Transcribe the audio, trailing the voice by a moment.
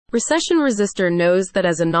Recession Resistor knows that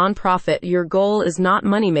as a nonprofit, your goal is not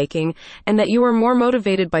money making and that you are more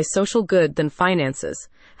motivated by social good than finances.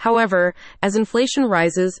 However, as inflation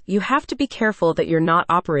rises, you have to be careful that you're not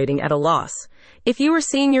operating at a loss. If you are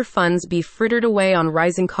seeing your funds be frittered away on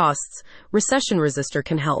rising costs, Recession Resistor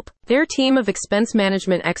can help. Their team of expense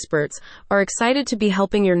management experts are excited to be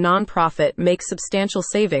helping your nonprofit make substantial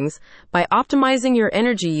savings by optimizing your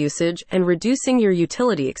energy usage and reducing your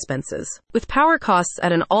utility expenses. With power costs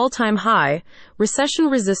at an all-time high, Recession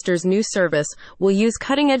Resistor's new service will use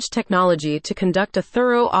cutting-edge technology to conduct a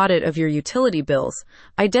thorough audit of your utility bills,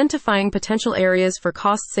 identifying potential areas for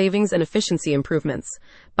cost savings and efficiency improvements.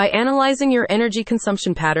 By analyzing your energy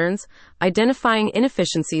consumption patterns, identifying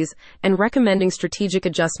inefficiencies, and recommending strategic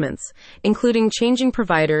adjustments, including changing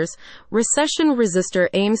providers, Recession Resistor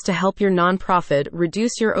aims to help your nonprofit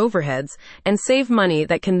reduce your overheads and save money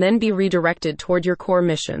that can then be redirected toward your core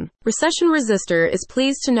mission. Recession Resistor is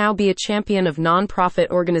pleased to now be a champion of nonprofit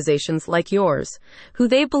organizations like yours, who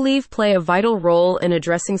they believe play a vital role in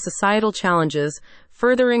addressing societal challenges,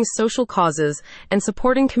 furthering social causes, and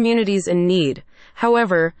supporting communities in need.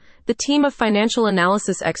 However, the team of financial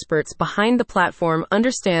analysis experts behind the platform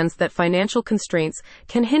understands that financial constraints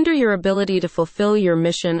can hinder your ability to fulfill your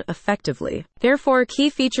mission effectively. Therefore, key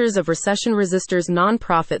features of Recession Resistor's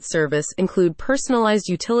nonprofit service include personalized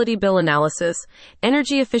utility bill analysis,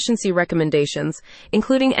 energy efficiency recommendations,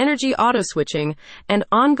 including energy auto-switching, and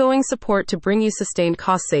ongoing support to bring you sustained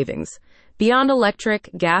cost savings. Beyond electric,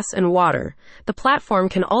 gas, and water, the platform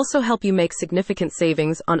can also help you make significant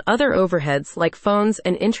savings on other overheads like phones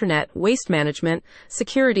and internet, waste management,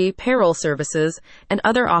 security, payroll services, and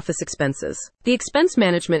other office expenses. The expense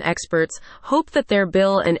management experts hope that their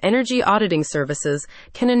bill and energy auditing services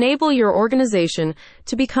can enable your organization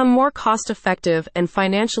to become more cost-effective and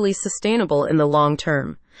financially sustainable in the long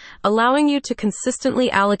term, allowing you to consistently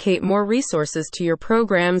allocate more resources to your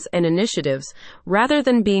programs and initiatives rather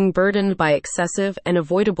than being burdened by excessive and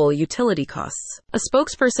avoidable utility costs. A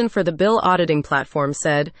spokesperson for the bill auditing platform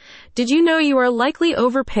said, "Did you know you are likely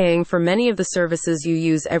overpaying for many of the services you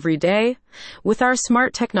use every day? With our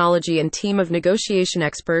smart technology and team of negotiation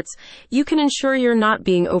experts, you can ensure you're not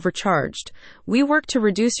being overcharged. We work to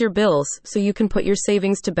reduce your bills so you can put your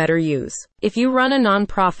savings to better use." If you run a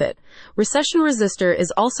nonprofit, Recession Resistor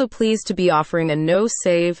is also pleased to be offering a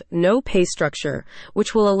no-save, no-pay structure,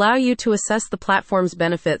 which will allow you to assess the platform's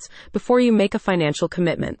benefits before you make a financial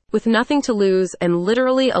commitment. With nothing to lose and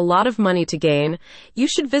literally a lot of money to gain, you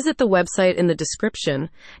should visit the website in the description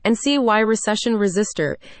and see why Recession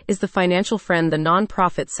Resistor is the financial friend the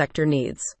nonprofit sector needs.